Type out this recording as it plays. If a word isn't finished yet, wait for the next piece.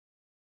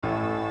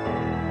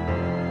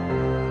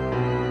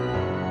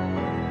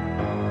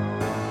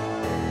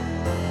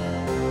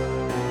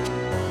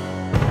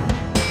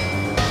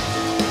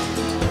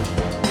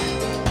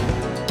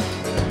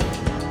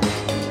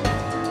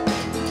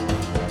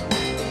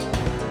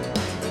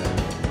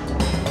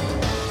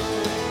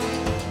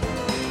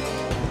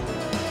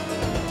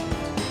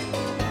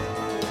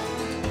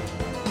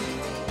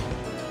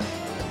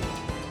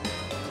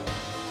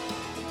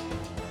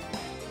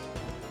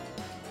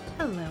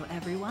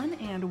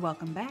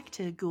welcome back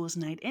to Ghouls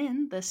Night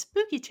In, the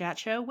spooky chat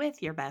show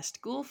with your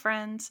best ghoul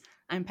friends.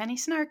 I'm Penny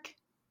Snark.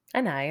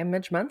 And I am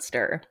Midge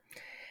Munster.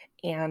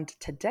 And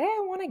today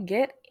I want to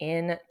get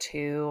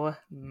into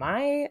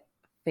my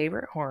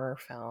favorite horror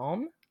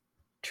film,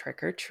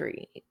 Trick or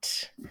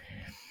Treat.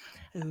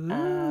 And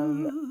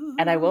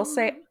I will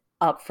say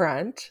up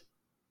front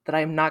that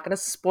I'm not going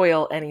to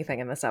spoil anything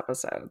in this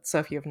episode. So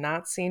if you have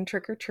not seen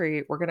Trick or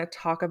Treat, we're going to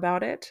talk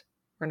about it.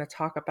 We're going to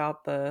talk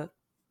about the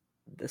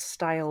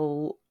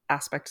style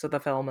aspects of the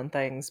film and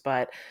things,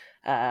 but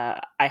I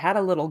had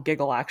a little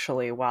giggle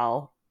actually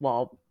while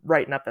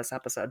writing up this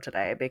episode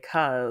today,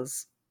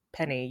 because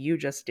Penny, you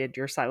just did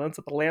your Silence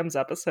of the Lambs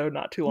episode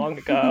not too long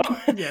ago.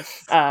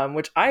 Yes.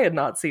 Which I had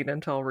not seen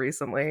until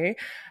recently,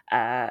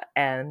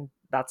 and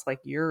that's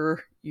like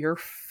your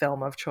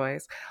film of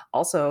choice.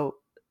 Also,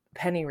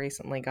 Penny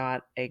recently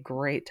got a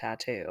great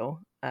tattoo,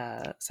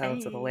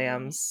 Silence of the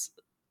Lambs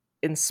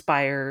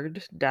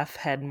inspired death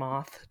head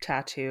moth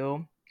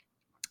tattoo.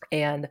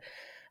 And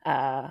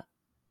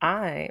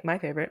my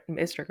favorite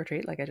is Trick or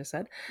Treat, like I just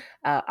said.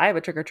 I have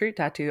a Trick or Treat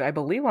tattoo, I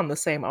believe, on the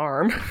same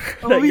arm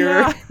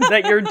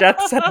that your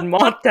Death's Head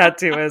moth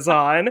tattoo is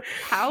on.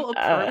 How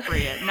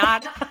appropriate!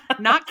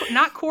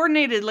 Not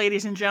coordinated,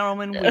 ladies and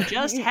gentlemen. We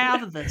just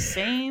have the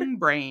same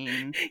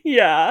brain.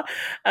 Yeah.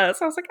 So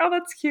I was like, oh,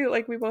 that's cute.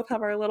 Like, we both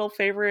have our little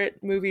favorite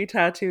movie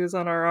tattoos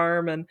on our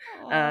arm, and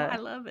I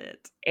love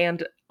it.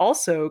 And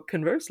also,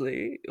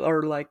 conversely,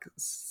 or like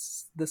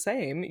the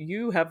same,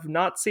 you have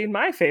not seen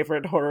my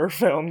favorite horror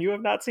film. You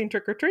have not seen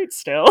Trick or Treat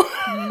still.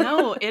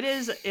 No, it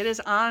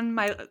was on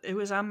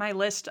my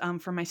list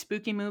for my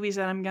spooky movies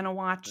that I'm gonna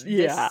watch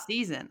this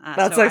season.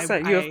 That's so I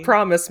said. You have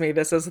promised me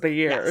this is the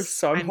year, yes,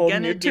 so I'm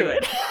holding you to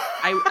it.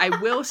 I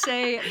will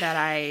say that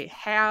I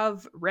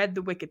have read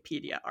the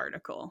Wikipedia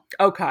article.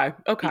 Okay.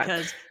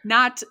 Because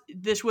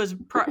this was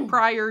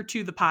prior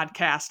to the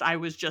podcast. I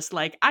was just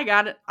like, I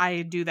got it.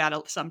 I do that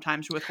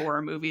sometimes with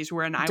horror movies,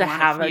 where I want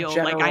to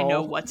feel like I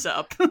know what's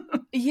up.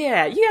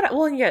 Yeah, you gotta.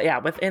 Well, yeah.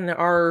 Within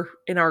our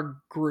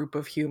group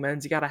of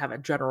humans, you gotta have a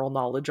general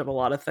knowledge of a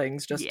lot of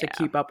things just to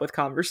keep up with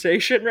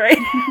conversation, right?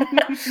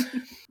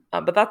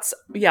 But that's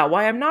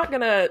why I'm not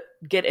gonna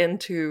get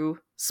into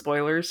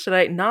spoilers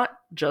today. Not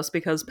just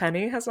because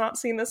Penny has not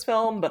seen this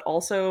film, but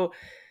also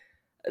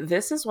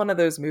this is one of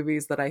those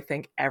movies that I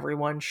think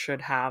everyone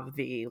should have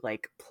the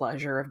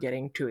pleasure of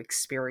getting to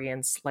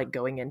experience,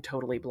 going in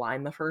totally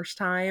blind the first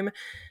time.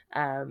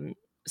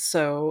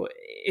 So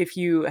if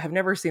you have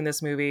never seen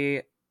this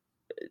movie,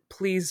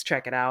 please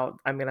check it out.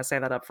 I'm going to say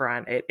that up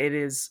front. It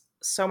is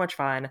so much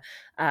fun.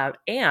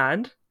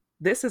 And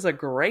this is a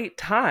great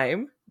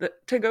time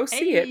to go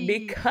see it,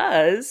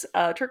 because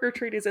Trick or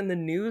Treat is in the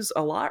news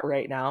a lot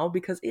right now,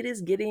 because it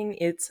is getting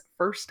its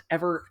first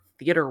ever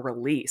theater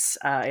release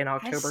in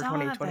October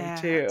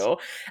 2022. That.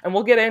 And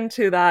we'll get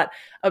into that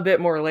a bit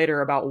more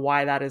later about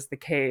why that is the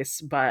case.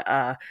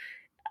 But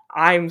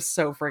I'm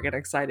so friggin'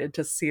 excited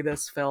to see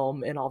this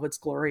film in all of its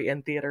glory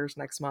in theaters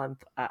next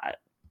month. I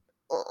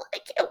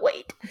can't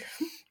wait.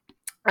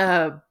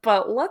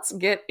 But let's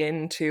get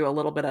into a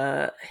little bit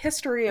of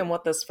history and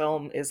what this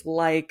film is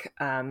like.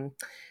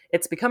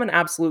 It's become an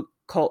absolute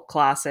cult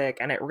classic,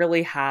 and it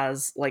really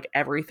has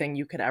everything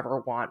you could ever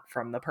want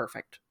from the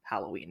perfect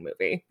Halloween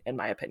movie, in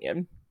my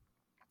opinion.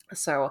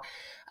 So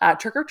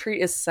Trick or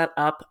Treat is set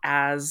up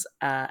as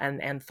an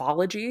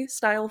anthology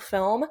style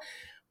film,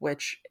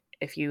 which,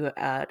 if you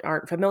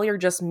aren't familiar,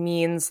 just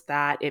means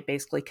that it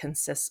basically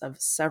consists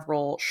of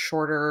several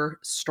shorter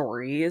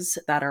stories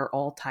that are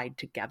all tied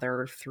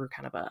together through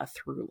kind of a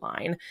through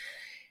line.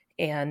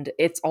 And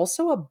it's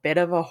also a bit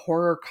of a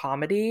horror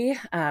comedy.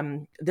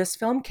 This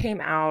film came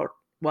out,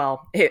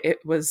 it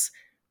was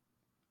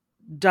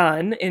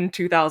done in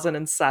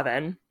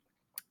 2007,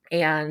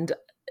 and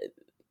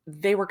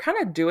they were kind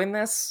of doing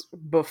this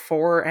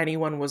before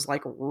anyone was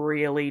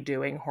really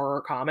doing horror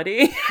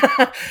comedy.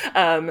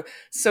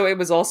 So it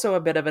was also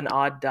a bit of an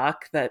odd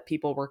duck that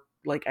people were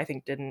I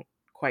think didn't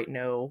quite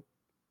know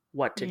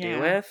what to do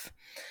with.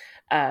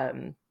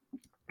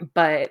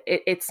 But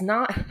it's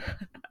not,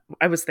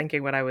 I was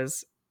thinking when I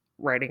was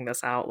writing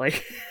this out,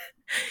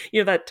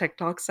 that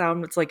TikTok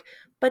sound, it's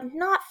but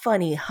not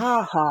funny,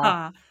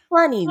 ha.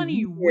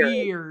 Funny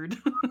weird.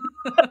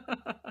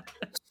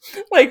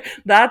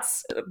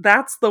 That's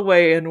the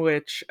way in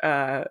which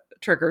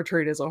Trick or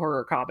Treat is a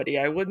horror comedy.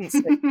 I wouldn't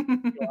say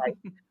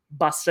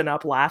busting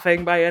up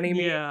laughing by any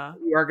means.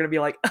 You are going to be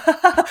like,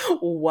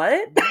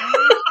 what?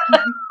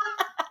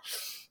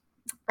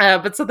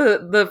 But so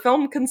the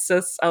film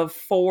consists of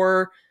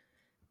 4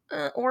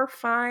 or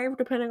 5,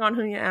 depending on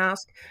who you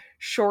ask,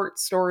 short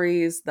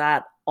stories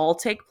that all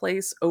take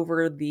place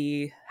over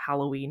the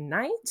Halloween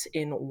night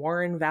in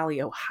Warren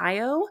Valley,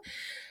 Ohio.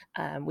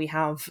 We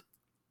have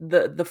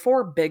the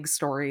 4 big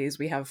stories.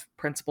 We have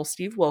Principal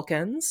Steve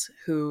Wilkins,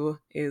 who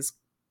is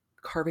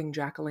carving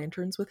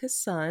jack-o'-lanterns with his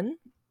son.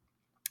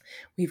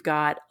 We've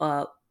got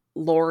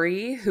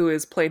Lori, who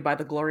is played by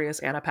the glorious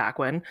Anna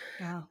Paquin.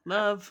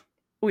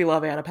 We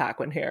love Anna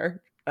Paquin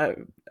here.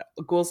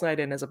 Ghouls Night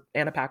In is an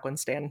Anna Paquin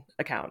stan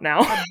account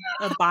now.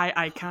 A bi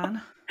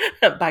icon.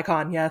 By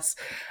con, yes.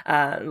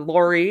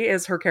 Lori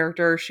is her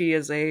character. She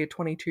is a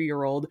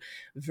 22-year-old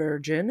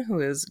virgin who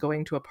is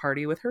going to a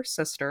party with her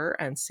sister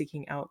and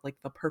seeking out like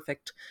the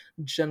perfect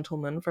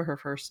gentleman for her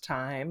first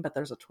time, but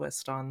there's a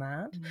twist on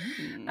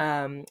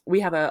that. We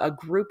have a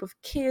group of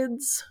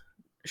kids,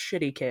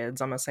 shitty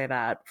kids, I'm gonna say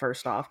that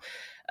first off,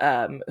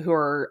 who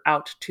are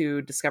out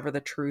to discover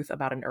the truth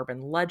about an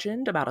urban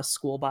legend about a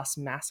school bus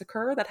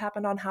massacre that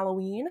happened on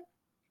Halloween.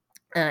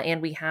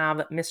 And we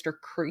have Mr.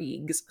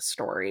 Krieg's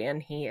story,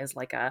 and he is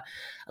like a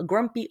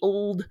grumpy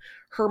old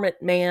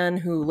hermit man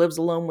who lives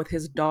alone with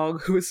his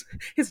dog,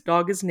 his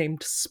dog is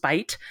named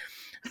Spite,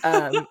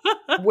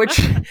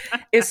 which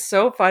is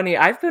so funny.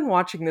 I've been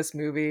watching this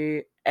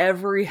movie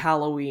every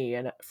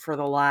Halloween for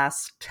the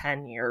last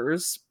 10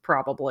 years,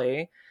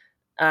 probably.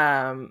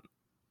 And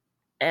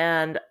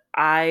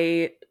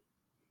I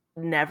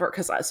never,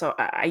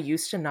 I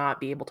used to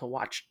not be able to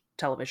watch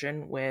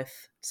television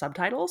with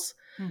subtitles.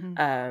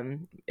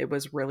 It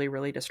was really,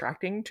 really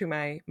distracting to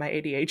my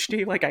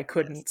ADHD. Like I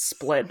couldn't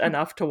split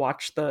enough to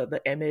watch the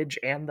image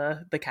and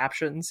the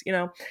captions, you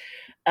know.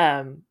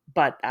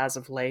 But as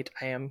of late,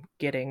 I am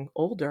getting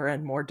older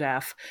and more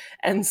deaf,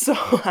 and so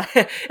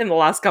in the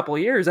last couple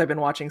of years, I've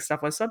been watching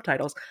stuff with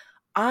subtitles.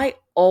 I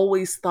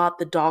always thought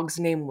the dog's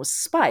name was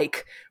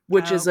Spike,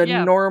 which is a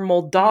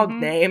normal dog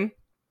name.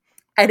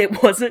 And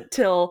it wasn't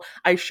till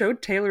I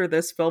showed Taylor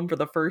this film for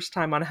the first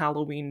time on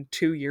Halloween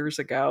 2 years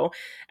ago,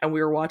 and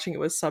we were watching it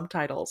with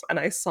subtitles, and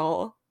I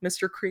saw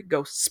Mr. Krieg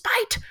go,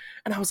 Spite!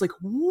 And I was like,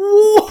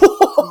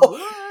 whoa!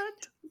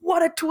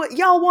 What a twist!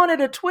 Y'all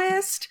wanted a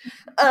twist?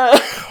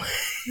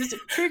 Is it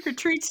Trick or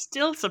Treat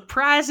still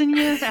surprising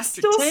you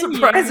after still 10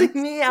 surprising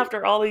years? me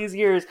after all these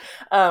years,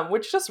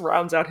 which just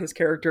rounds out his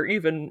character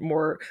even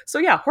more. So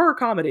yeah, horror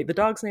comedy. The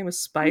dog's name is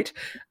Spite.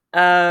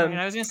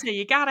 I was gonna say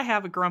you gotta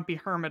have a grumpy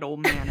hermit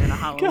old man in a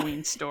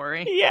Halloween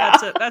story.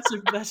 Yeah,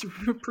 that's a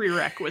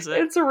prerequisite.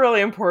 It's a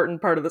really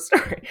important part of the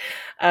story.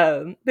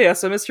 So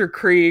Mr.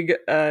 Krieg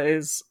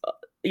is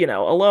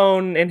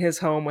alone in his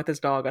home with his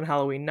dog on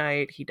Halloween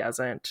night. He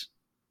doesn't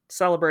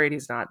celebrate,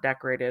 he's not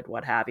decorated,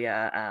 what have you,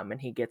 and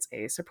he gets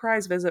a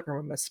surprise visit from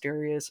a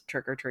mysterious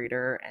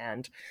trick-or-treater,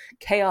 and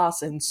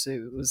chaos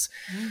ensues.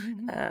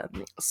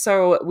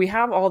 So we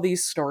have all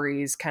these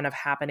stories kind of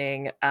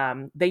happening.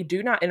 They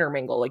do not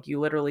intermingle. Like you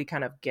literally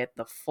kind of get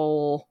the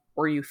full,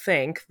 or you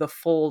think the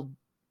full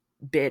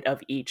bit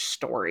of each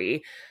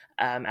story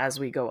as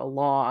we go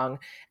along,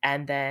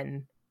 and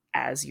then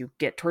as you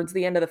get towards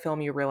the end of the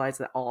film, you realize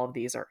that all of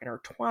these are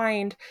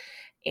intertwined.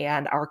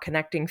 And our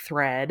connecting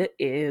thread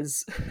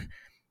is,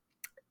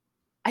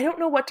 I don't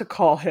know what to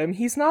call him.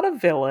 He's not a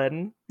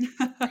villain.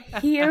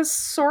 He is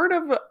sort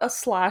of a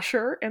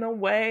slasher in a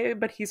way,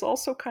 but he's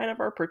also kind of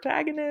our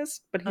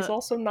protagonist, but he's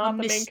also not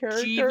the main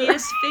character.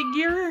 Mischievous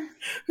figure?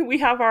 We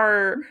have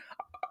our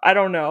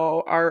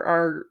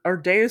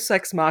Deus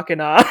Ex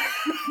Machina,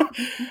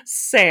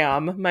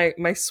 Sam,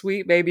 my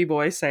sweet baby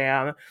boy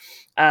Sam,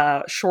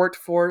 short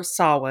for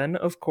Samhain,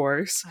 of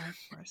course.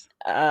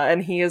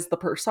 And he is the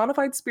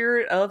personified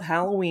spirit of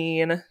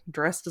Halloween,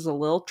 dressed as a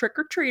little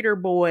trick-or-treater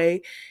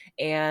boy,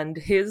 and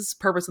his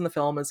purpose in the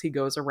film is he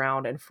goes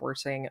around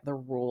enforcing the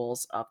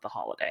rules of the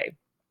holiday.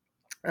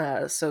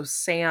 So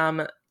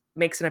Sam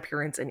makes an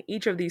appearance in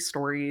each of these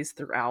stories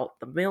throughout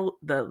the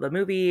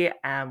movie,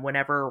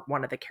 whenever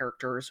one of the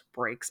characters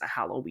breaks a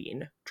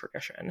Halloween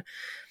tradition.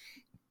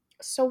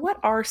 So what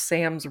are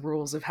Sam's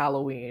rules of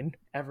Halloween,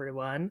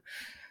 everyone?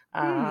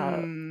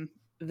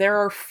 There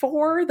are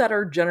 4 that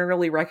are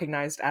generally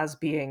recognized as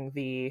being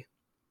the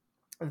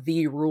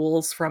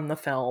rules from the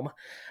film.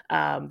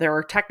 There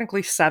are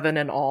technically 7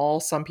 in all.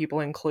 Some people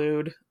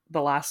include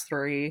the last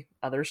 3,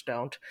 others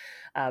don't.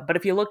 But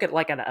if you look at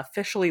like an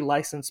officially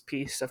licensed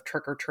piece of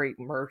Trick or Treat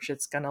merch,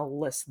 it's going to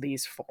list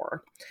these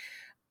 4.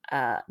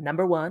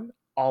 Number 1,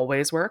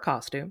 always wear a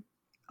costume.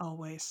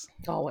 Always.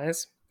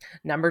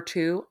 Number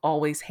 2,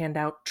 always hand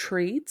out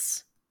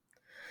treats.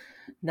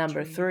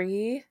 Number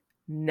 3,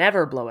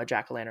 never blow a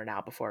jack-o'-lantern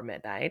out before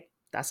midnight.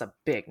 That's a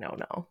big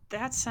no-no.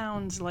 That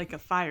sounds like a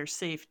fire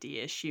safety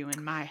issue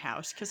in my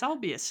house, because I'll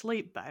be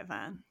asleep by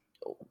then.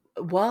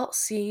 Well,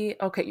 see,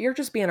 okay, you're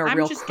just being a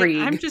real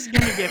Krieg. I'm just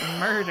going to get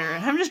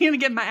murdered. I'm just going to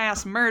get my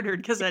ass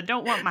murdered because I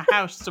don't want my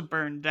house to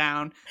burn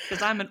down,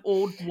 because I'm an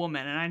old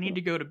woman and I need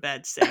to go to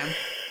bed, Sam.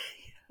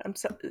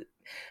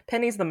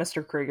 Penny's the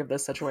Mr. Krieg of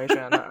this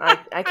situation.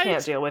 I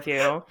can't deal with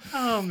you.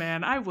 Oh,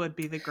 man, I would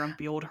be the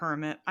grumpy old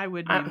hermit. I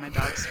would name my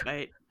dog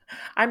Spite.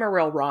 I'm a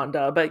real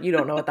Rhonda, but you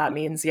don't know what that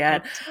means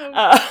yet.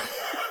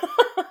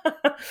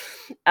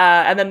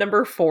 And then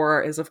number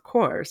 4 is, of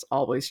course,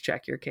 always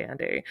check your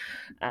candy.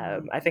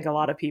 I think a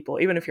lot of people,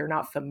 even if you're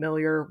not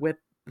familiar with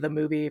the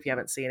movie, if you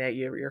haven't seen it,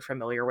 you're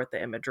familiar with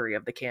the imagery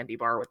of the candy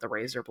bar with the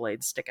razor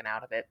blades sticking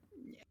out of it.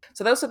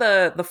 So those are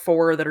the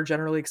 4 that are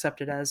generally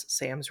accepted as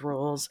Sam's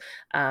rules.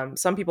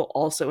 Some people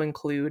also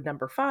include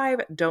number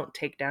 5, don't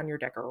take down your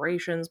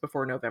decorations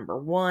before November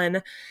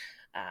 1.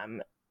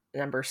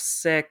 Number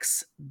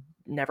 6,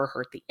 never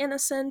hurt the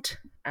innocent.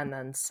 And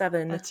then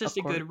 7, that's just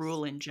a good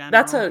rule in general.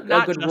 That's a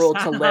good rule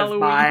to live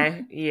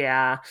by.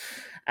 Yeah.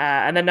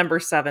 And then number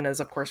 7 is,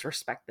 of course,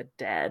 Respect the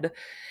Dead.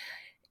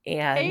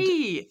 And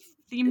hey,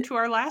 theme to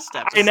our last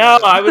episode. I know.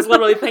 I was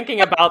literally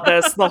thinking about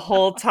this the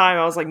whole time.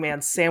 I was like,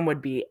 man, Sam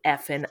would be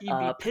effing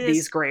up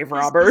these grave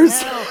robbers.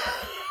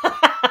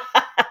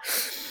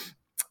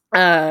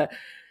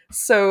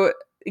 So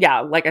yeah,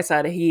 like I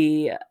said,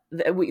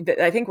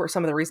 I think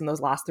some of the reason those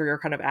last 3 are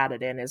kind of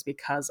added in is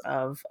because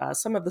of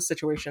some of the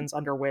situations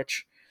under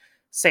which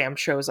Sam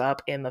shows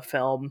up in the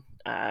film.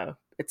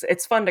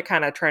 It's fun to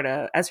kind of try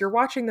to, as you're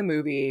watching the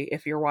movie,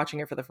 if you're watching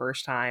it for the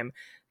first time,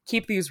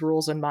 keep these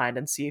rules in mind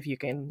and see if you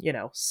can,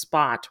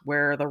 spot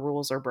where the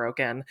rules are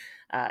broken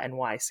and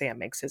why Sam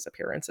makes his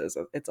appearances.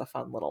 It's a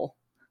fun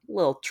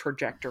little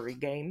trajectory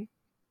game.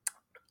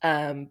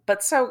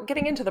 But so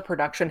getting into the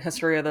production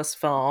history of this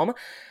film,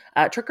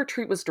 Trick or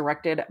Treat was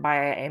directed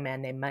by a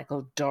man named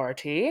Michael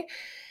Dougherty.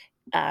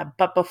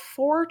 But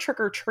before Trick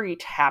or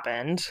Treat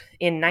happened,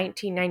 in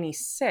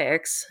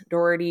 1996,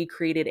 Dougherty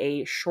created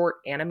a short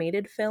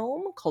animated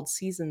film called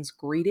Season's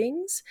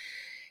Greetings.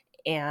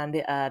 And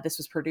this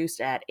was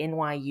produced at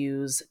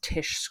NYU's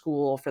Tisch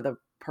School for the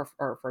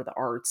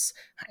Arts.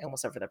 I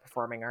almost said for the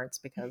Performing Arts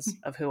because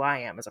of who I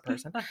am as a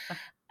person.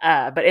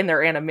 But in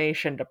their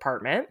animation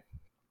department.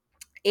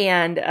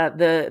 And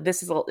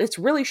it's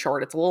really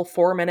short. It's a little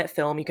 4-minute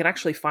film. You can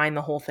actually find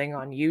the whole thing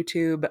on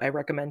YouTube. I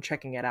recommend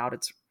checking it out.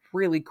 It's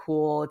really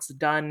cool. It's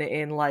done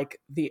in like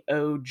the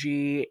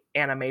OG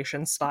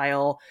animation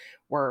style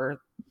where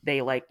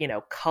they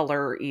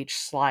color each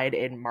slide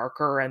in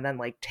marker and then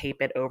like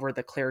tape it over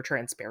the clear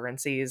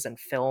transparencies and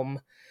film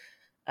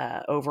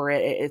over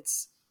it.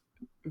 It's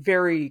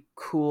very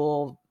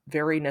cool,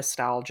 very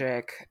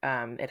nostalgic.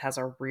 It has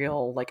a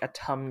real like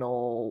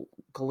autumnal,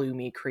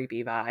 gloomy,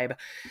 creepy vibe.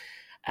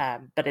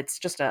 But it's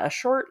just a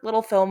short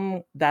little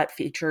film that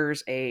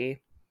features a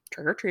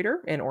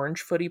trick-or-treater in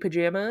orange footy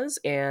pajamas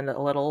and a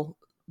little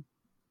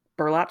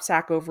burlap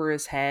sack over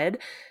his head.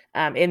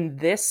 In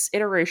this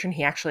iteration,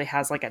 he actually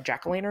has like a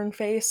jack-o'-lantern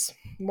face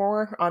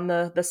more on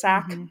the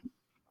sack. Mm-hmm.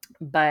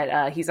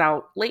 But he's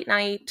out late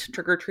night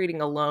trick-or-treating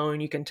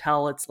alone. You can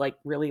tell it's like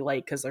really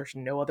late because there's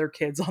no other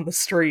kids on the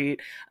street.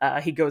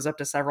 He goes up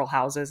to several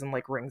houses and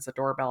like rings the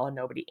doorbell and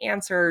nobody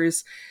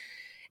answers.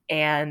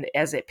 And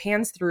as it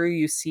pans through,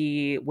 you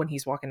see when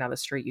he's walking down the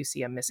street, you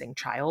see a missing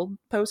child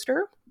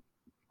poster.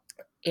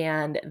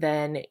 And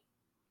then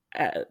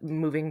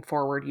moving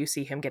forward, you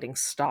see him getting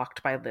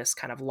stalked by this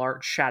kind of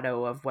large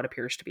shadow of what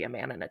appears to be a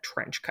man in a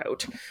trench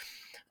coat.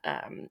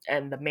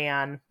 And the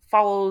man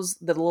follows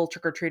the little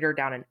trick-or-treater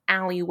down an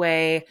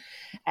alleyway,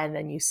 and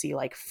then you see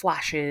like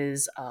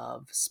flashes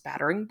of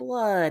spattering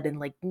blood and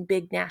like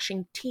big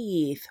gnashing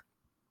teeth.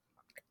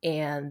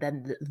 And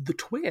then the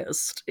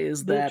twist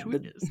is that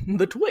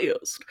the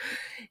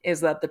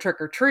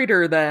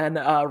trick-or-treater then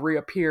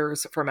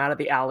reappears from out of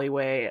the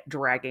alleyway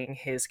dragging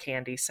his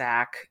candy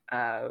sack,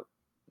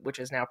 which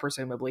is now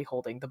presumably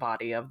holding the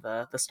body of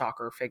the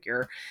stalker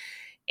figure.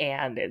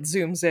 And it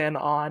zooms in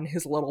on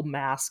his little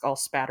mask all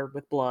spattered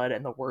with blood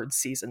and the word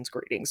Season's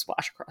Greetings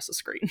flash across the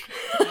screen.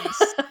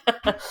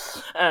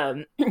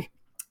 Nice.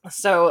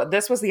 So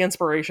this was the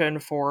inspiration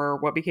for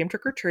what became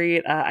Trick or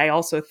Treat. I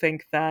also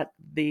think that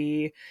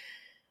the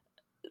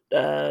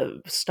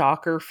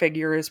stalker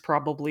figure is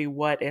probably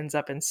what ends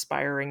up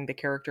inspiring the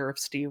character of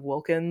Steve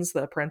Wilkins,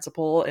 the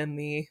principal in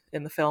the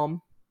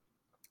film.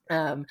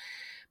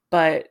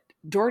 But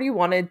Dougherty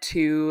wanted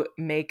to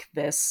make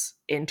this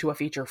into a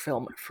feature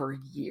film for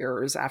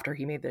years after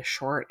he made this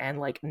short, and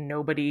like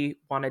nobody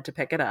wanted to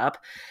pick it up.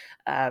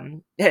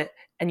 And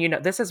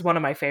this is one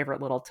of my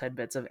favorite little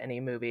tidbits of any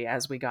movie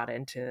as we got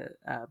into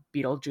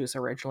Beetlejuice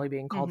originally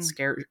being called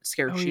Scared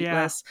Shitless.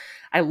 Yeah.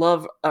 I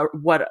love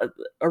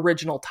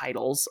original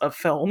titles of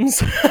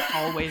films.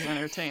 Always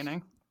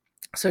entertaining.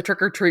 So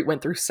Trick or Treat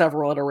went through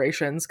several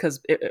iterations because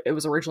it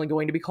was originally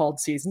going to be called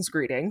Season's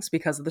Greetings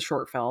because of the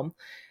short film.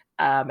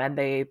 And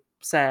they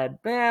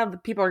said,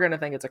 people are going to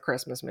think it's a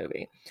Christmas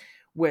movie,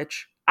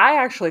 which I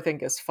actually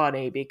think is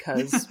funny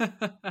because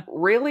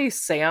really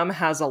Sam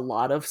has a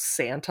lot of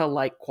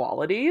Santa-like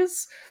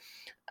qualities.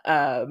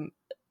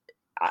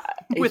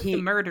 With the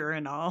murder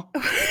and all.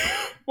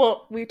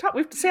 Well,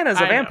 Santa's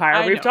a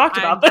vampire. We've talked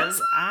about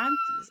this. I'm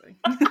teasing.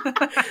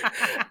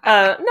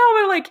 No,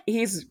 but like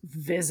he's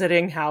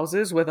visiting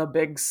houses with a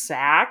big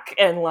sack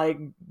and like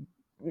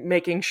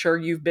making sure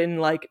you've been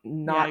like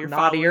not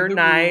naughty or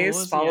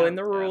nice, following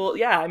the rule.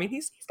 Yeah, I mean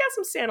he's got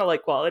some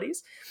Santa-like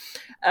qualities.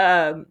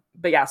 But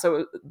yeah,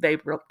 so they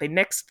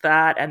nixed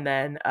that, and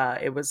then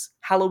it was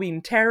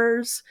Halloween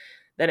Terrors,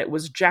 then it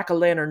was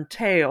Jack-o'-lantern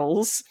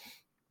Tales,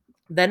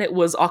 then it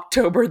was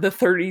October the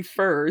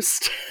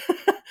 31st,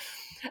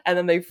 and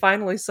then they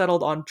finally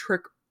settled on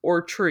Trick or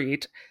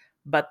Treat.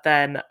 But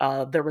then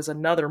there was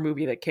another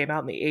movie that came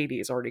out in the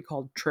 80s already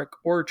called Trick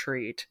or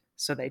Treat.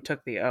 So they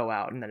took the O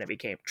out, and then it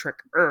became Trick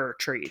or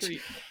Treat.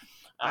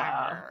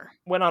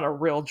 Went on a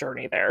real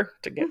journey there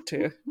to get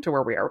to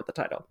where we are with the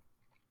title.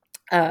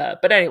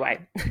 But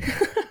anyway,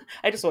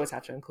 I just always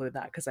have to include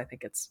that because I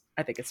think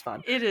it's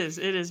fun. It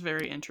is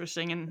very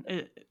interesting,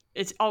 and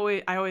it's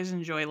always, I always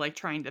enjoy like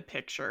trying to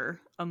picture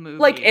a movie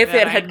like if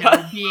it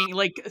had being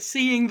like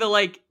seeing the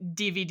like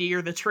DVD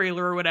or the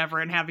trailer or whatever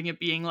and having it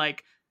being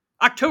like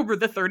October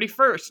the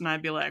 31st, and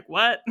I'd be like,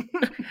 what?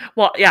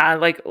 Well, yeah,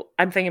 like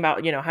I'm thinking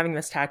about, having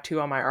this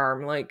tattoo on my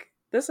arm, like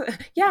this,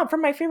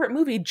 from my favorite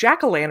movie,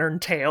 Jack-o'-lantern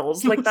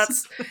Tales. Like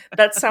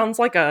that sounds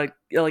like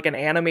an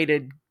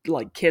animated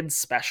like kids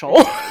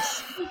special.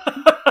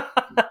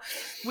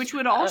 Which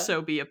would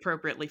also be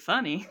appropriately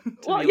funny.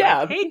 Well, yeah.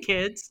 Like, hey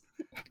kids.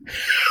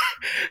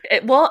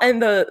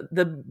 And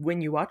the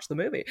when you watch the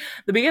movie,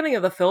 the beginning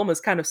of the film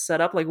is kind of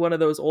set up like one of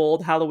those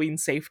old Halloween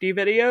safety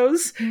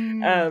videos.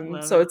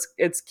 So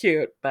it's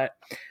cute, but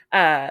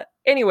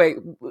anyway,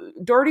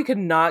 Doherty could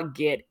not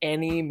get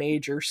any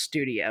major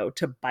studio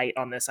to bite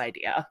on this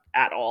idea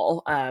at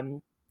all.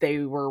 They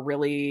were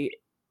really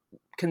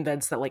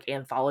convinced that like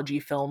anthology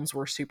films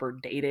were super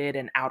dated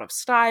and out of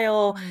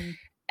style.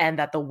 And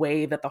that the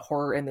way that the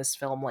horror in this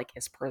film like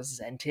is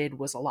presented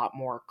was a lot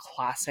more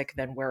classic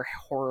than where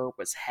horror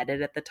was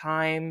headed at the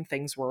time.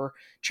 Things were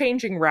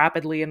changing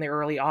rapidly in the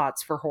early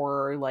aughts for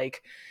horror.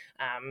 Like,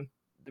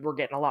 we're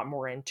getting a lot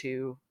more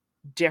into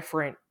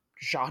different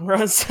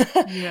genres.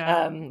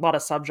 Yeah. A lot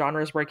of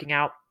subgenres breaking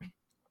out.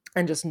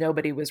 And just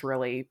nobody was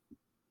really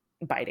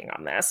biting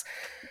on this.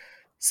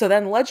 So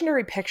then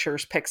Legendary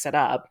Pictures picks it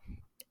up.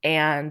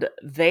 And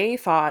they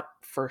thought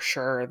for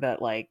sure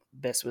that like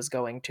this was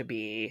going to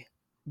be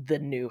the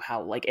new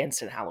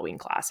instant Halloween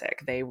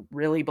classic. They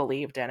really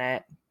believed in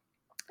it.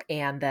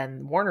 And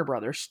then Warner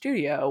Brothers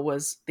Studio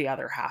was the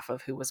other half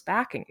of who was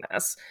backing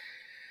this.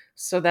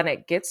 So then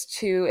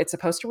it's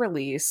supposed to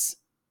release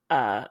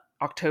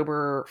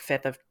October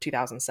 5th of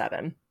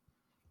 2007.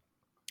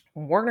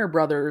 Warner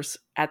Brothers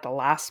at the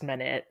last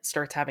minute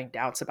starts having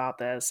doubts about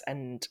this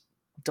and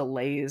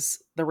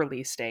delays the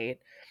release date,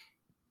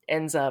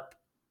 ends up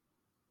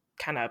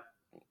kind of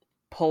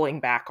pulling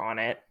back on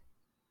it.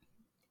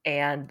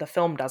 And the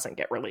film doesn't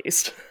get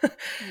released.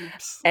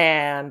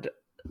 And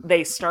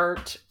they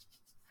start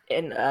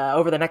in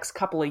over the next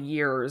couple of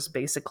years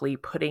basically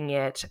putting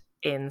it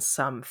in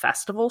some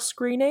festival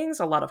screenings.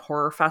 A lot of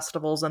horror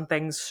festivals and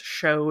things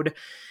showed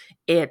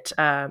it.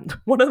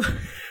 One of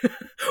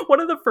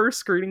the first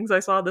screenings I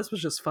saw, this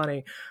was just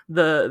funny.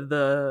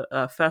 The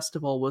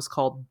festival was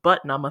called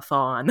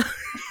Butt-Numb-a-thon.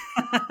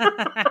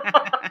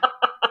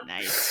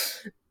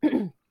 Nice.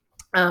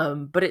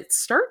 But it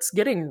starts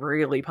getting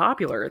really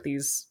popular at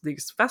these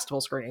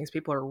festival screenings.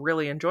 People are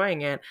really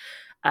enjoying it,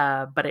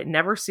 but it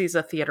never sees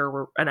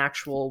an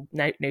actual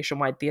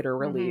nationwide theater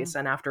release.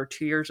 And after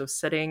 2 years of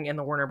sitting in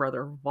the Warner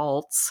Brothers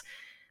vaults,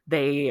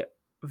 they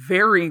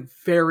very,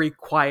 very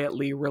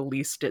quietly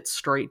released it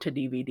straight to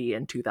DVD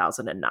in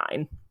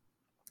 2009,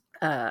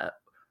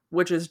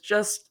 which is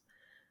just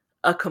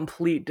a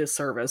complete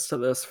disservice to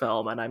this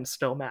film, and I'm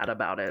still mad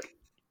about it.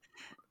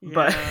 Yeah,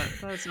 but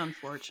that's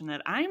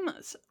unfortunate.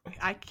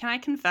 Can I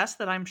confess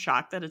that I'm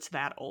shocked that it's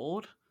that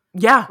old?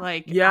 Yeah.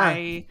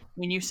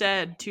 When you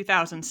said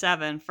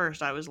 2007,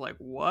 first I was like,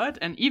 what?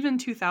 And even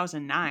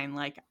 2009,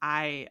 like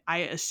I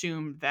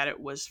assumed that it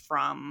was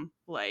from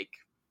like,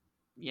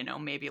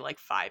 maybe like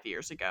 5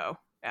 years ago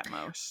at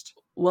most.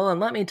 Well, and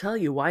let me tell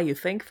you why you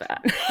think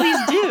that. Please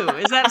do.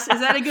 Is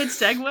that a good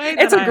segue?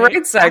 It's a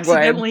great segue.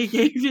 Accidentally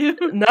gave you?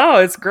 No,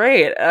 it's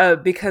great.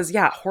 Because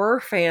horror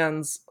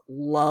fans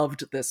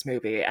loved this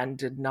movie and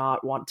did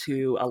not want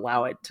to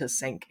allow it to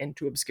sink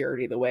into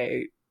obscurity the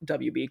way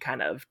WB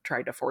kind of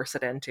tried to force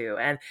it into.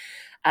 And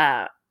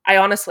I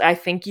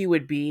think you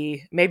would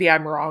be, maybe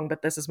I'm wrong,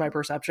 but this is my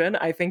perception.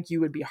 I think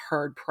you would be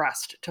hard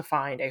pressed to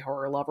find a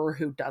horror lover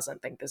who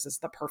doesn't think this is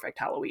the perfect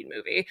Halloween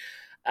movie.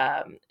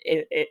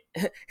 It's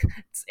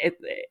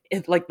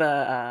like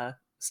the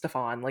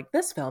Stefan, like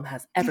this film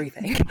has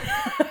everything.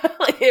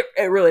 Like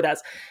it really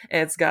does.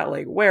 And it's got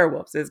like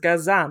werewolves, it's got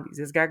zombies,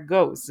 it's got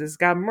ghosts, it's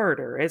got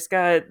murder, it's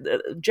got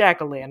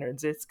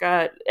jack-o'-lanterns, it's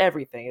got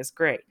everything. It's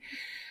great.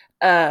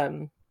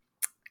 And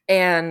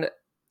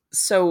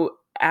so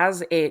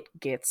as it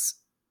gets,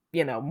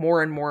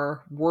 more and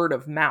more word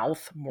of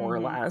mouth, more or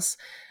less,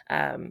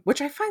 which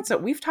I find, so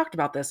we've talked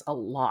about this a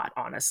lot,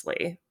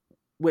 honestly,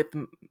 with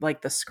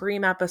like the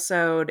Scream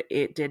episode.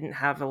 It didn't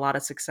have a lot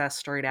of success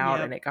straight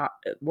out, and it got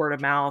word of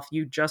mouth.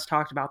 You just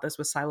talked about this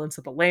with Silence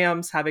of the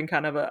Lambs having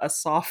kind of a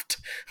soft,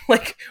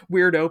 like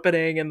weird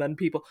opening, and then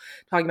people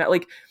talking about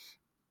like,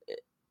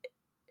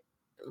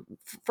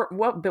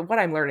 what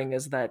I'm learning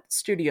is that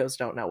studios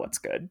don't know what's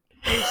good.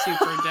 They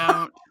super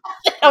don't.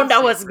 They don't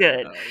know what's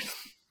good.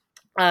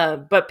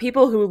 But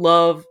people who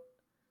love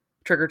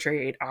Trick or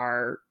Treat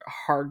are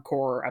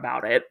hardcore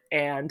about it,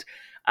 and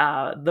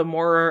the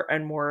more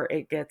and more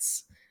it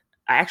gets,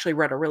 I actually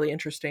read a really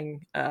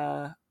interesting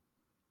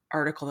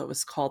article that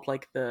was called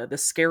like the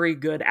scary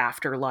good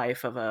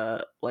afterlife of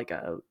a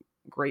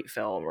great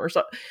film or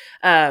so,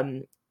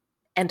 and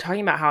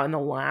talking about how in the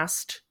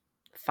last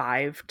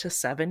 5 to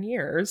 7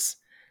 years,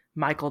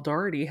 Michael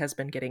Dougherty has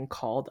been getting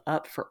called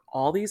up for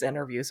all these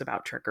interviews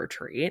about Trick or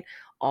Treat,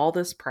 all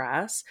this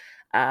press,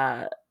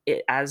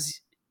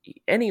 as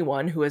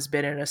anyone who has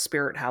been in a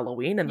Spirit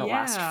Halloween in the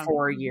last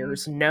 4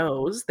 years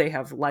knows, they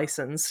have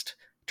licensed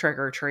Trick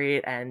or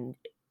Treat, and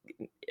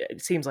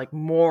it seems like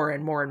more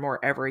and more and more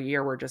every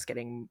year we're just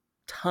getting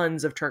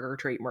tons of Trick or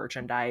Treat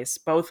merchandise,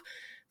 both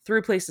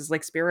through places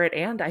like Spirit,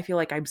 and I feel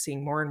like I'm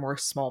seeing more and more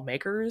small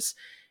makers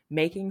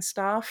making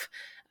stuff,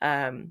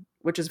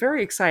 which is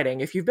very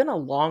exciting. If you've been a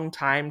long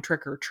time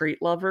Trick or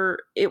Treat lover,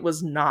 it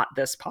was not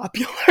this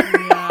popular.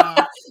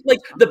 Yeah. Like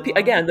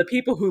again, the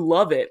people who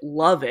love it,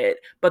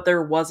 but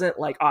there wasn't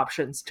like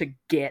options to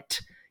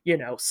get,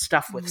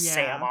 stuff with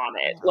Sam on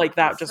it. Like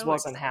that just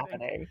wasn't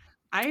happening.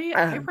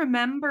 I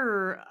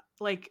remember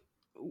like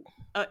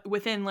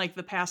within like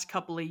the past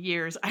couple of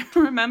years, I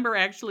remember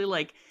actually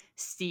like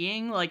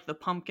seeing like the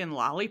pumpkin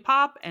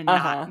lollipop and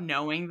not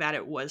knowing that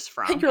it was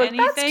from You're like,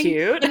 anything. That's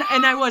cute.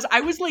 And I was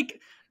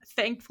like,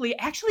 thankfully,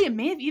 actually it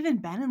may have even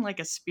been in like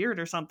a Spirit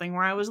or something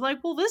where I was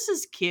like, well, this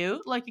is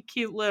cute, like a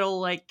cute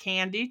little like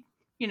candy,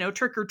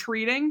 trick or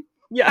treating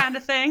kind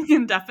of thing.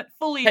 And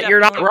definitely you're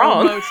not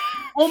wrong.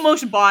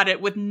 Almost bought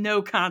it with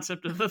no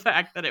concept of the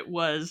fact that it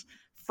was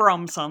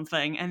from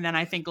something. And then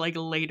I think like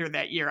later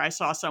that year I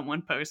saw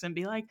someone post and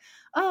be like,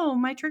 oh,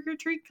 my Trick or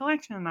Treat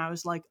collection. And I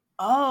was like,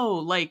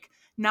 oh, like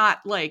not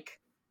like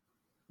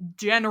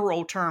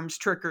general terms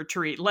Trick or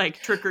Treat,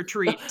 like Trick or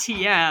Treat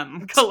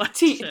TM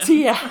collection.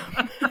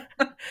 TM.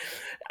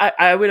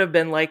 I would have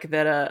been like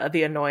that.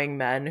 The annoying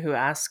men who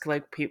ask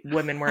like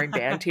women wearing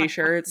band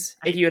T-shirts.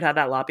 If you had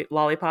that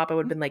lollipop, I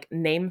would have been like,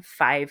 name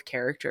 5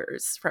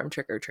 characters from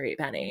Trick or Treat,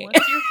 Penny.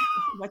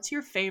 What's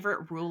your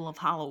favorite rule of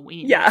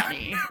Halloween? Yeah,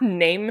 Penny?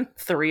 Name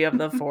 3 of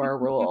the 4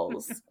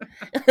 rules.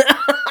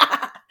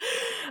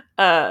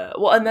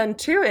 Well, and then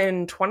too,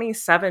 in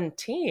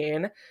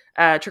 2017,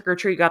 Trick or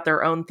Treat got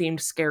their own themed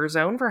scare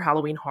zone for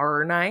Halloween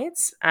Horror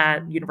Nights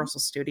at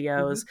Universal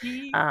Studios.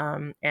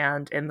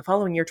 And in the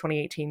following year,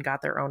 2018,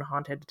 got their own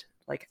haunted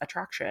like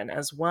attraction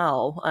as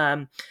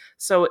well.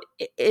 So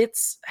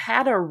it's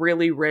had a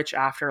really rich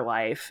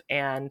afterlife,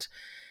 and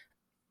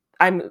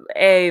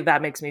that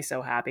makes me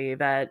so happy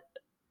that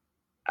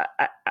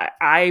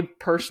I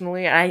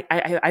personally,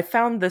 I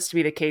found this to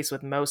be the case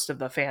with most of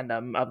the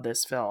fandom of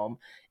this film.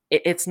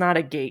 It's not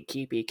a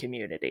gatekeepy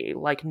community.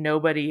 Like,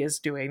 nobody is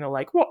doing the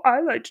like, well, I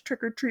liked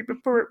Trick or Treat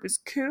before it was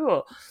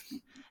cool.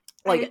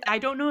 Like, I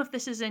don't know if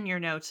this is in your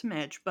notes,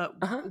 Mitch, but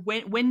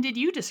when did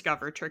you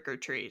discover Trick or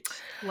Treat?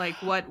 Like,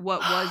 what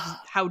was,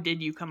 how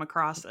did you come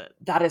across it?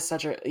 That is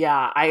such a,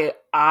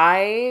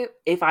 I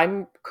if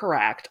I'm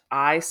correct,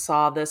 I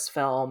saw this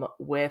film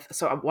with,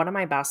 so one of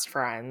my best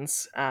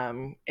friends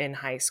in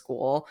high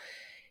school.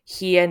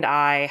 He and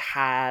I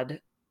had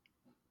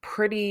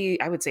pretty,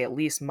 I would say at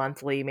least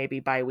monthly, maybe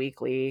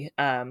bi-weekly,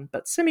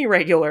 but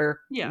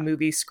semi-regular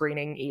movie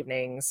screening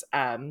evenings,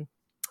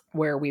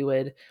 where we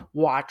would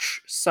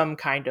watch some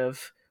kind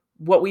of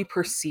what we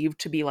perceived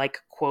to be like,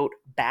 quote,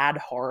 bad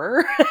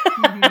horror.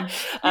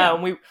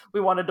 We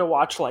wanted to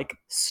watch like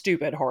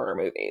stupid horror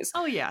movies.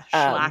 Oh yeah,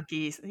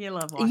 schlockies. You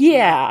love watching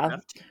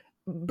that stuff.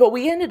 But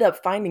we ended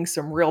up finding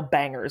some real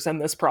bangers in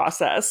this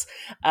process.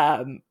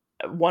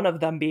 One of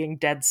them being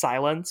Dead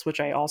Silence, which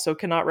I also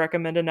cannot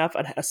recommend enough,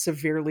 a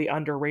severely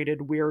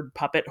underrated weird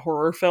puppet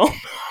horror film.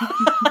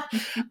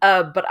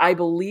 But I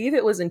believe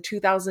it was in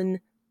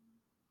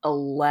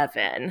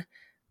 2011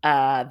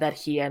 that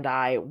he and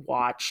I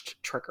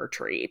watched Trick or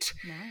Treat.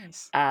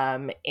 Nice.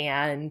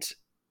 And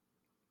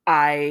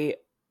I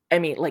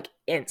mean, like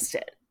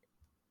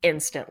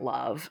instant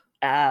love.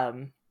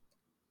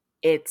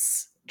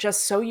 It's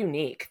just so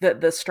unique.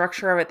 The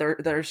structure of it,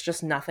 there's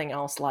just nothing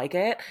else like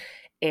it.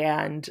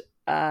 And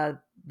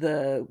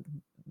the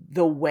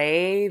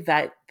way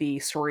that the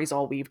stories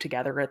all weave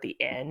together at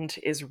the end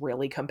is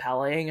really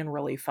compelling and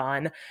really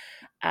fun.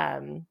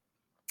 And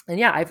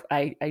yeah,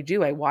 I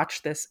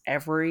watch this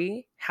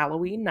every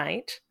Halloween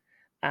night.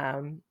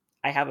 I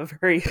have a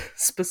very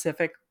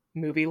specific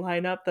movie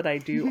lineup that I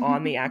do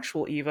on the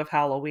actual eve of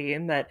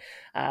Halloween, that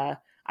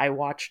I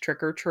watch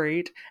Trick or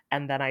Treat,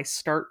 and then I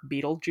start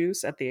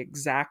Beetlejuice at the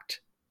exact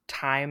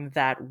time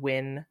that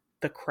when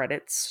the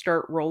credits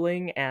start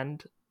rolling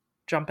and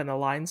Jump in the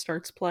Line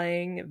starts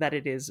playing, that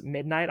it is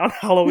midnight on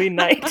Halloween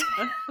night.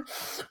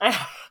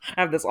 I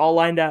have this all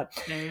lined up.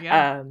 There you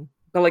go.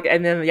 But like,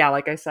 and then, yeah,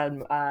 like I said,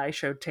 I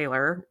showed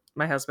Taylor,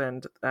 my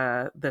husband,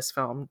 this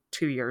film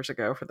 2 years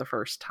ago for the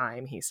first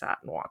time. He sat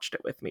and watched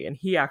it with me, and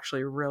he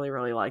actually really,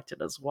 really liked it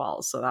as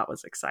well. So that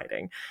was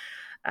exciting.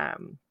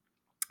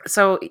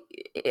 So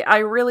I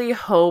really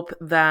hope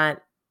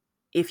that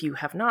if you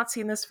have not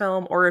seen this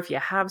film, or if you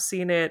have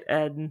seen it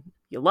and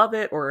you love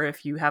it, or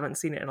if you haven't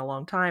seen it in a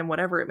long time,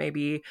 whatever it may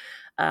be,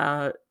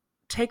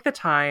 take the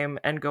time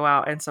and go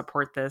out and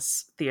support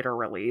this theater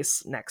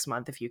release next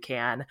month if you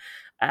can.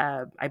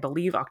 I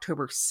believe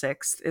October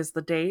 6th is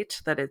the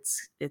date that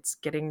it's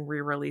getting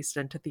re-released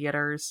into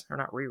theaters, or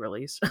not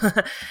re-released.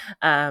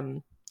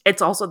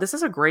 It's also, this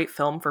is a great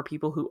film for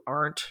people who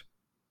aren't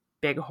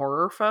big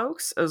horror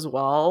folks as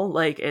well.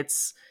 Like,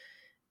 it's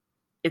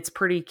it's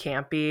pretty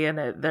campy, and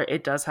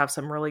it does have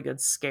some really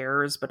good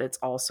scares, but it's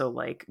also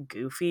like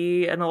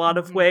goofy in a lot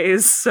of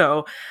ways.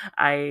 So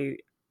I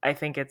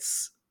think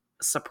it's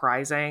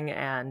surprising,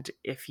 and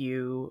if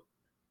you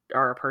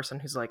are a person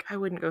who's like, I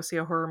wouldn't go see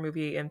a horror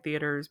movie in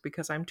theaters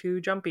because I'm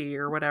too jumpy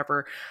or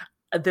whatever,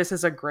 this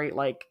is a great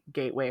like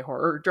gateway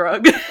horror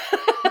drug.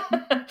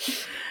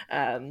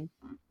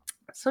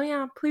 So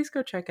yeah, please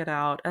go check it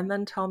out, and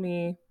then tell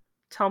me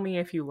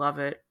if you love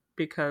it,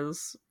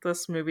 because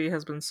this movie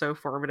has been so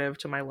formative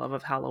to my love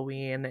of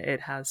Halloween.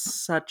 It has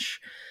such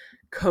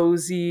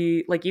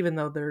cozy, like, even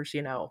though there's,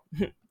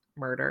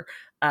 murder,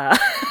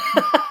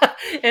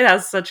 it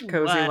has such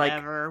cozy,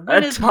 whatever. like,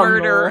 when has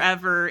murder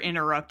ever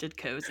interrupted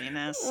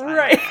coziness?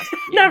 Right.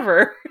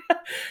 Never.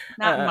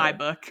 Not in my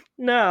book.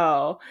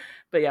 No.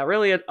 But yeah,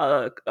 really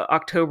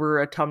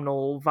October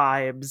autumnal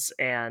vibes,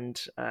 and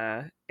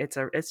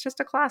it's just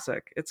a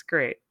classic. It's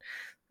great.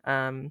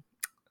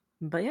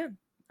 But yeah,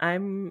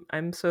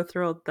 I'm so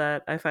thrilled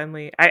that I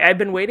finally I've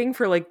been waiting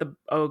for like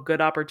a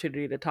good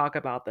opportunity to talk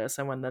about this,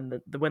 and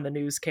when the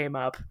news came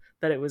up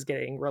that it was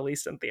getting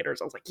released in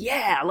theaters, I was like,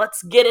 yeah,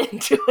 let's get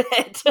into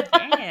it.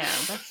 Yeah,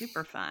 that's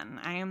super fun.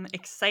 I am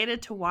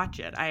excited to watch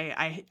it.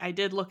 I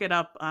did look it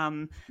up.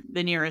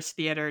 The nearest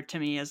theater to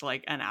me is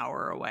like an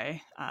hour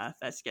away.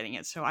 That's getting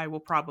it, so I will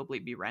probably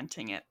be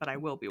renting it, but I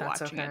will be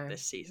watching it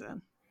this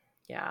season.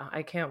 Yeah,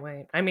 I can't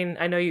wait. I mean,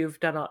 I know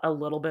you've done a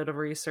little bit of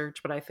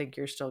research, but I think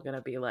you're still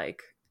gonna be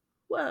like,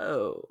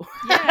 whoa.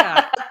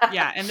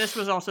 Yeah, and this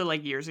was also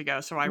like years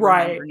ago, so I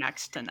remember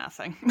next to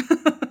nothing.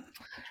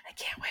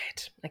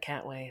 I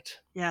can't wait.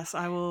 Yes,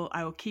 I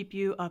will keep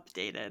you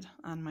updated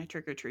on my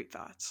trick-or-treat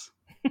thoughts.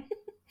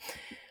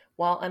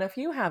 Well, and if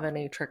you have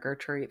any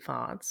trick-or-treat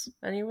thoughts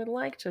and you would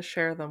like to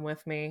share them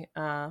with me,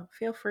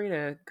 feel free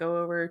to go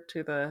over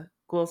to the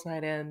Ghouls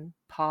Night In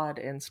pod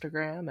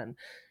Instagram and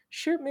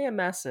shoot me a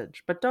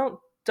message, but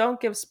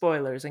don't give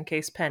spoilers in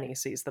case Penny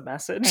sees the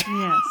message.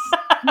 Yes.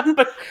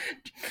 But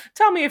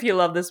tell me if you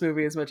love this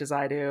movie as much as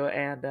I do,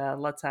 and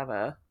let's have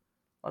a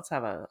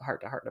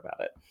heart-to-heart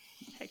about it.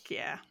 Heck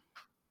yeah.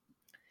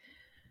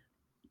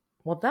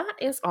 Well, that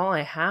is all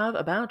I have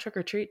about Trick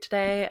or Treat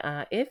today.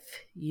 If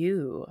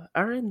you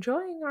are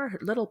enjoying our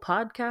little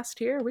podcast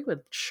here, we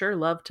would sure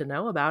love to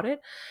know about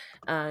it.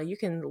 You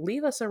can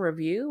leave us a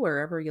review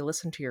wherever you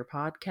listen to your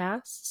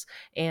podcasts,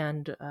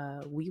 and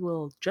we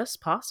will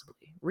just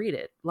possibly read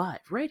it live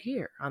right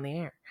here on the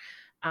air.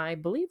 I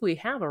believe we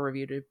have a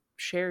review to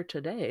share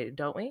today,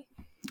 don't we?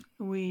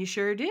 We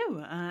sure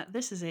do.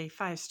 This is a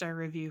 5-star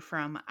review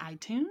from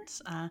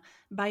iTunes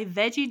by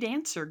Veggie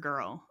Dancer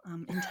Girl,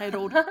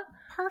 entitled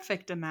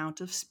Perfect Amount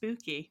of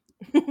Spooky.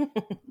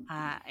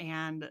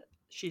 And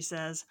she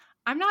says,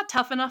 I'm not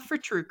tough enough for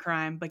true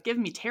crime, but give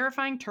me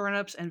terrifying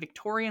turnips and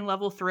Victorian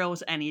level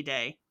thrills any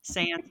day.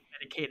 Sans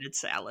medicated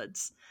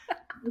salads.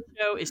 This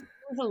show is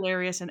so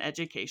hilarious and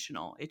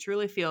educational. It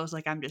truly feels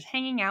like I'm just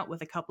hanging out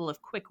with a couple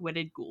of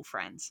quick-witted ghoul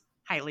friends.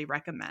 Highly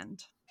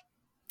recommend.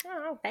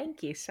 Oh,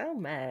 thank you so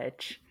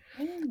much.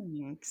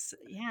 Thanks.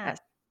 Yes.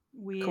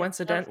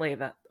 Coincidentally,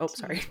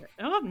 sorry.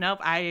 Oh, nope.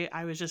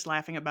 I was just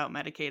laughing about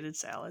medicated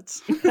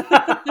salads.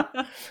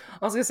 I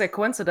was gonna say,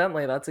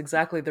 coincidentally, that's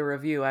exactly the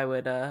review I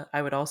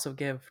would also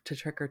give to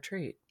Trick or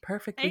Treat.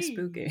 Perfectly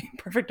spooky.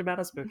 Perfect amount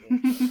of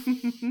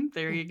spooky.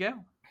 There you go.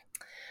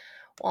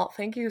 Well,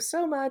 thank you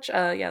so much.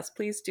 Yes,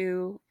 please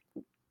do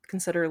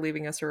consider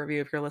leaving us a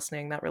review if you're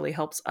listening. That really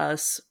helps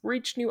us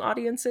reach new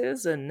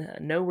audiences and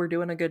know we're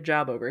doing a good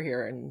job over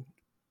here and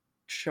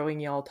showing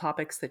y'all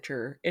topics that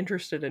you're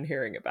interested in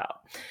hearing about.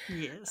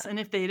 Yes, and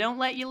if they don't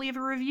let you leave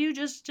a review,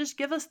 just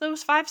give us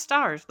those 5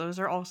 stars. Those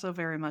are also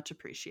very much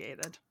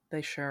appreciated.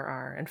 They sure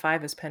are. And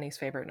 5 is Penny's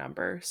favorite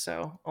number,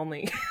 so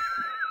only...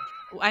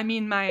 I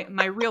mean, my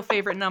real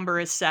favorite number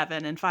is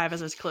 7, and 5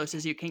 is as close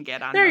as you can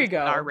get on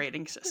our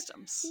rating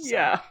systems. So.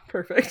 Yeah,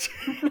 perfect.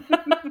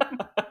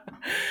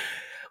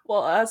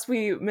 Well, as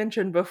we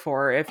mentioned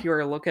before, if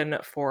you're looking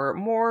for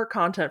more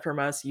content from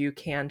us, you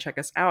can check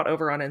us out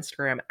over on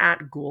Instagram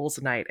at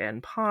Ghouls Night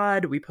In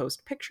Pod. We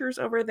post pictures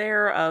over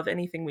there of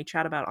anything we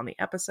chat about on the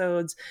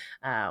episodes.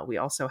 We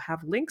also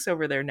have links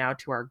over there now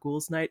to our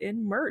Ghouls Night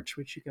In merch,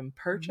 which you can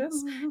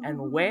purchase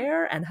and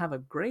wear and have a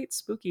great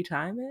spooky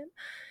time in.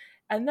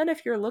 And then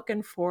if you're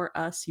looking for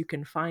us, you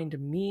can find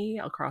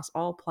me across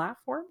all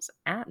platforms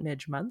at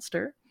Midge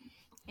Munster.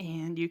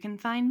 And you can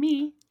find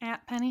me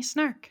at Penny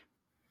Snark.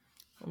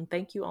 And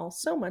thank you all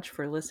so much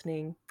for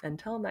listening.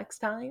 Until next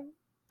time,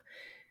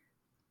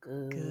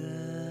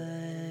 good.